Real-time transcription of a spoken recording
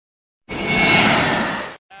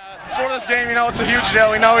this game, you know, it's a huge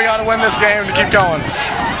deal. We know we got to win this game to keep going.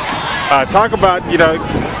 Talk about, you know,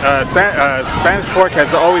 Spanish Fork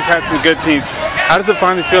has always had some good teams. How does it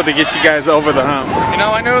finally feel to get you guys over the hump? You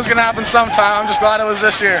know, I knew it was going to happen sometime. I'm just glad it was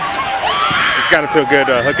this year. It's got to feel good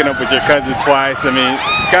hooking up with your cousin twice. I mean,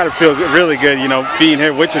 it's got to feel really good, you know, being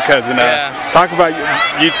here with your cousin. Talk about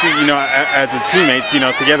you two, you know, as a teammates, you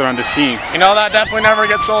know, together on this team. You know, that definitely never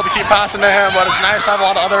gets old to keep passing to him, but it's nice to have a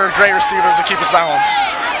lot of other great receivers to keep us balanced.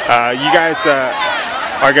 You guys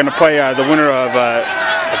are going to play the winner of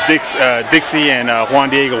Dixie and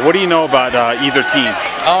Juan Diego. What do you know about either team?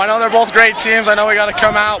 Oh, I know they're both great teams. I know we got to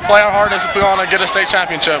come out, play our hardest if we want to get a state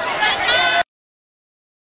championship.